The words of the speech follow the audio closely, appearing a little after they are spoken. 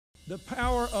The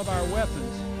power of our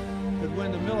weapons could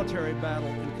win the military battle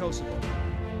in Kosovo,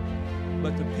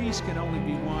 but the peace can only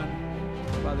be won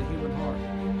by the human heart.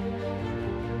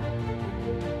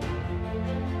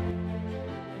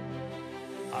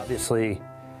 Obviously,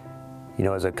 you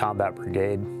know, as a combat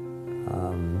brigade,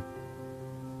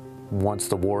 once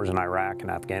the wars in Iraq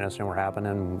and Afghanistan were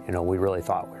happening, you know, we really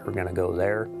thought we were going to go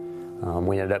there.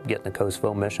 We ended up getting the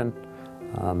Kosovo mission,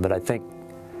 but I think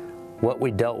what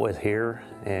we dealt with here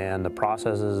and the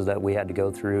processes that we had to go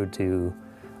through to,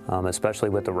 especially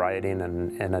with the rioting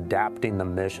and adapting the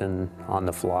mission on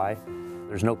the fly,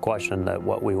 there's no question that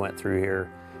what we went through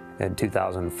here in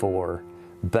 2004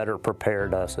 better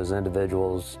prepared us as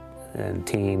individuals and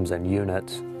teams and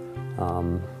units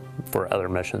for other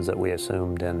missions that we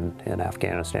assumed in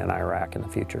Afghanistan, Iraq in the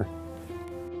future.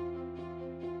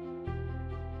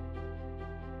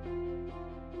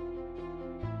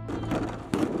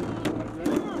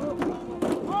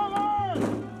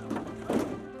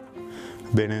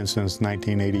 Been in since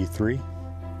 1983.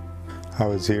 I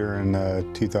was here in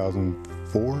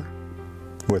 2004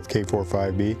 with KFOR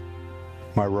 5B.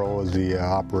 My role is the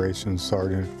operations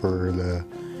sergeant for the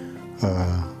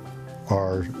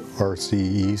RC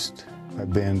East.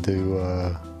 I've been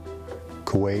to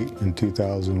Kuwait in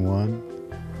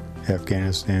 2001,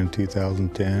 Afghanistan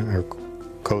 2010, or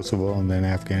Kosovo, and then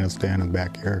Afghanistan and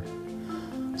back here.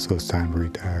 So it's time to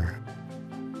retire.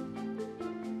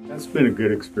 That's been a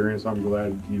good experience. I'm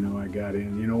glad, you know, I got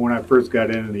in. You know, when I first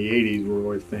got in the 80s, we were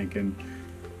always thinking,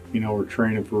 you know, we're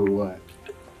training for what,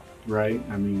 right?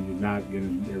 I mean, you're not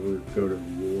going to ever go to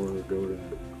war or go to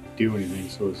do anything.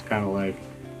 So it's kind of like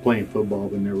playing football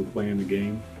but never playing the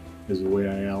game is the way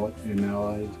I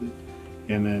analyze it.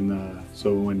 And then,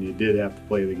 so when you did have to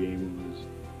play the game,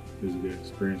 it was a good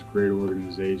experience. Great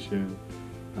organization,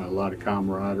 a lot of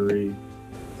camaraderie.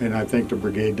 And I think the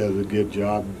brigade does a good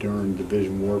job during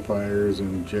division warfires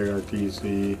and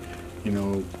JRTC, you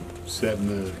know, setting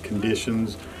the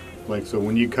conditions. Like, so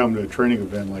when you come to a training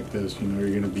event like this, you know,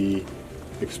 you're going to be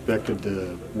expected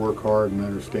to work hard and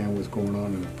understand what's going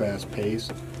on in a fast pace.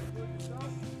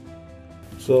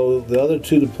 So the other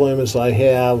two deployments I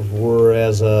have were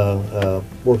as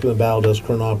working the battle desk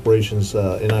current operations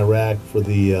in Iraq for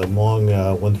the long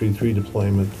 133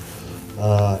 deployment.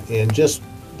 And just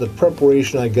the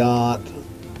preparation I got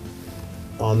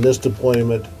on this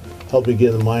deployment helped me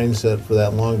get in the mindset for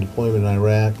that long deployment in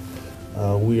Iraq.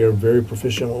 We are very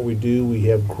proficient in what we do. We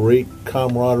have great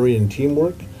camaraderie and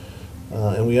teamwork,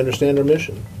 and we understand our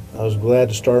mission. I was glad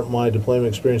to start my deployment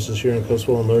experiences here in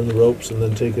Kosovo and learn the ropes and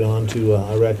then take it on to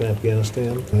Iraq and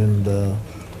Afghanistan. And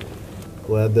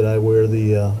glad that I wear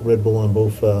the Red Bull on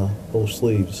both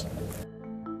sleeves.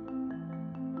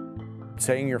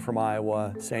 Saying you're from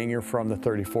Iowa, saying you're from the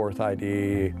 34th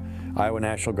ID, Iowa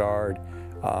National Guard,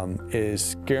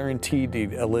 is guaranteed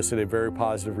to elicit a very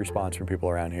positive response from people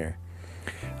around here.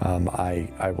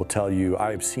 I will tell you,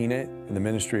 I've seen it in the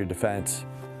Ministry of Defense.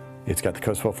 It's got the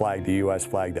Kosovo flag, the U.S.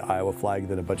 flag, the Iowa flag,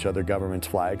 then a bunch of other governments'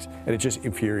 flags, and it just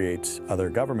infuriates other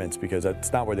governments because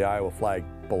that's not where the Iowa flag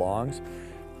belongs,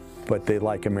 but they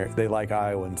like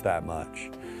Iowans that much.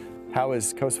 How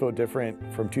is Kosovo different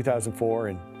from 2004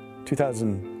 and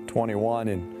 2021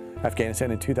 and Afghanistan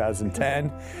in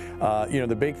 2010? You know,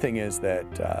 the big thing is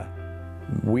that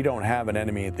we don't have an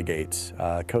enemy at the gates.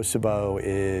 Kosovo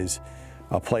is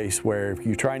a place where if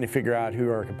you're trying to figure out who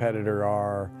our competitor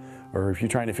are, or if you're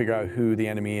trying to figure out who the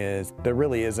enemy is, there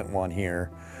really isn't one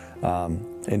here.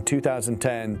 In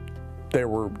 2010, there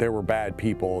were bad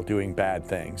people doing bad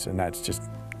things, and that's just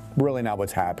really not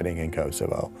what's happening in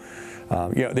Kosovo.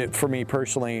 You know, for me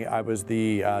personally, I was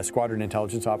the squadron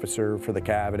intelligence officer for the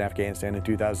CAV in Afghanistan in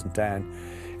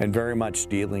 2010, and very much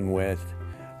dealing with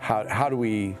how do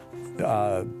we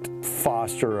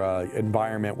foster an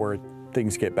environment where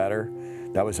things get better.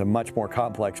 That was a much more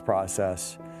complex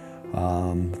process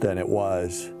than it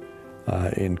was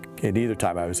in either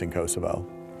time I was in Kosovo.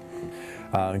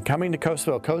 Coming to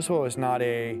Kosovo, Kosovo is not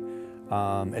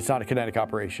it's not a kinetic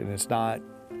operation. It's not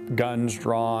guns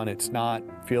drawn. It's not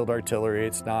field artillery.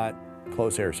 It's not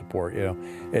close air support. You know,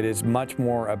 it is much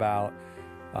more about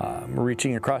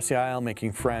reaching across the aisle,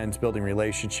 making friends, building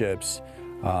relationships,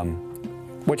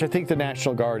 which I think the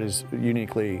National Guard is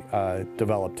uniquely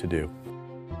developed to do.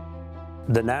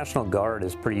 The National Guard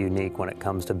is pretty unique when it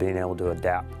comes to being able to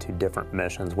adapt to different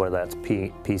missions, whether that's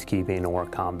peacekeeping or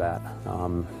combat.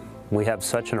 We have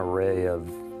such an array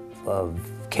of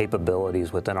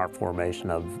capabilities within our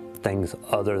formation of things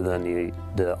other than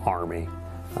the Army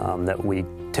that we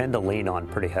tend to lean on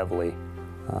pretty heavily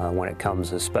when it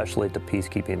comes especially to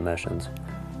peacekeeping missions.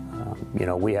 You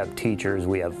know, we have teachers,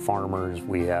 we have farmers,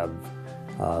 we have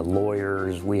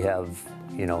lawyers. We have,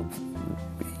 you know,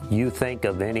 you think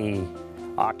of any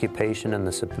occupation in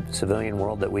the civilian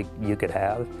world that you could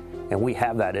have, and we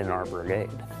have that in our brigade.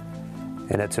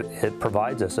 And it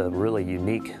provides us a really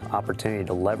unique opportunity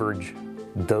to leverage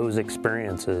those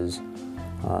experiences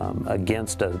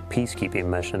against a peacekeeping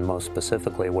mission, most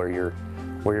specifically, where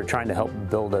you're trying to help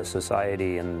build a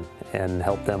society and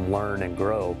help them learn and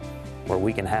grow, where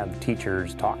we can have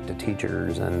teachers talk to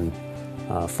teachers and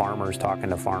farmers talking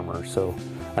to farmers. So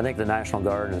I think the National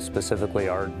Guard, and specifically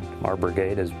our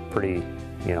brigade, is pretty,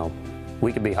 you know,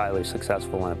 we can be highly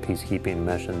successful in a peacekeeping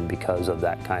mission because of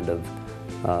that kind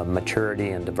of maturity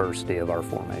and diversity of our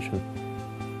formation.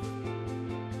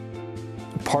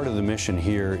 Part of the mission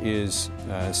here is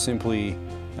simply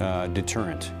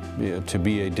deterrent, to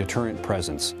be a deterrent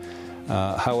presence.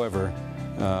 However,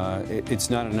 it's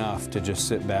not enough to just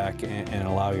sit back and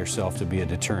allow yourself to be a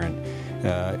deterrent.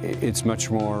 It's much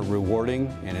more rewarding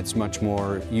and it's much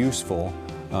more useful.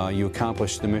 You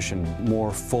accomplish the mission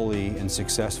more fully and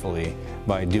successfully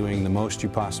by doing the most you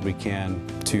possibly can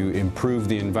to improve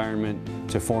the environment,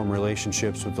 to form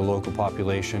relationships with the local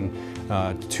population,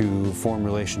 to form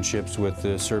relationships with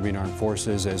the Serbian Armed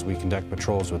Forces as we conduct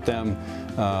patrols with them,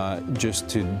 just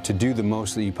to do the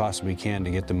most that you possibly can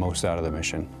to get the most out of the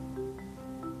mission.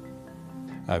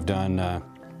 I've done a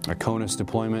CONUS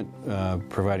deployment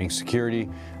providing security.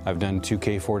 I've done 2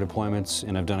 KFOR deployments,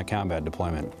 and I've done a combat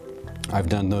deployment. I've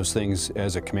done those things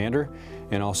as a commander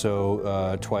and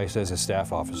also twice as a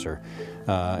staff officer.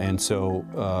 And so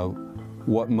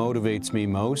what motivates me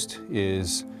most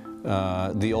is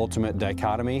the ultimate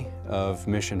dichotomy of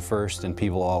mission first and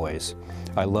people always.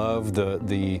 I love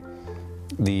the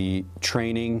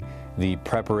training, the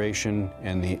preparation,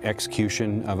 and the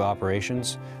execution of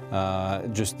operations.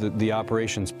 Just the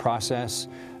operations process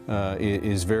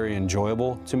is very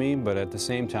enjoyable to me, but at the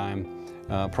same time,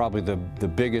 probably the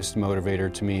biggest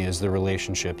motivator to me is the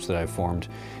relationships that I've formed.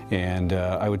 And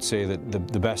I would say that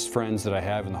the best friends that I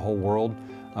have in the whole world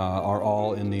are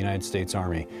all in the United States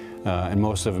Army, and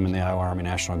most of them in the Iowa Army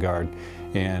National Guard.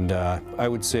 And I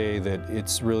would say that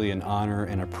it's really an honor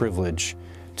and a privilege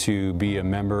to be a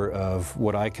member of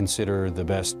what I consider the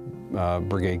best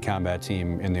Brigade Combat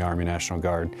Team in the Army National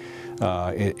Guard.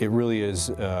 It really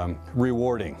is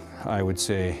rewarding, I would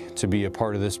say, to be a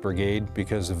part of this brigade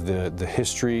because of the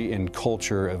history and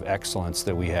culture of excellence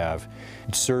that we have.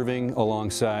 Serving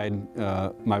alongside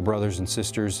my brothers and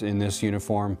sisters in this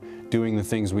uniform, doing the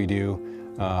things we do,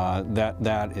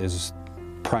 that is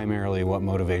primarily what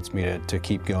motivates me to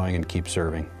keep going and keep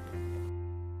serving.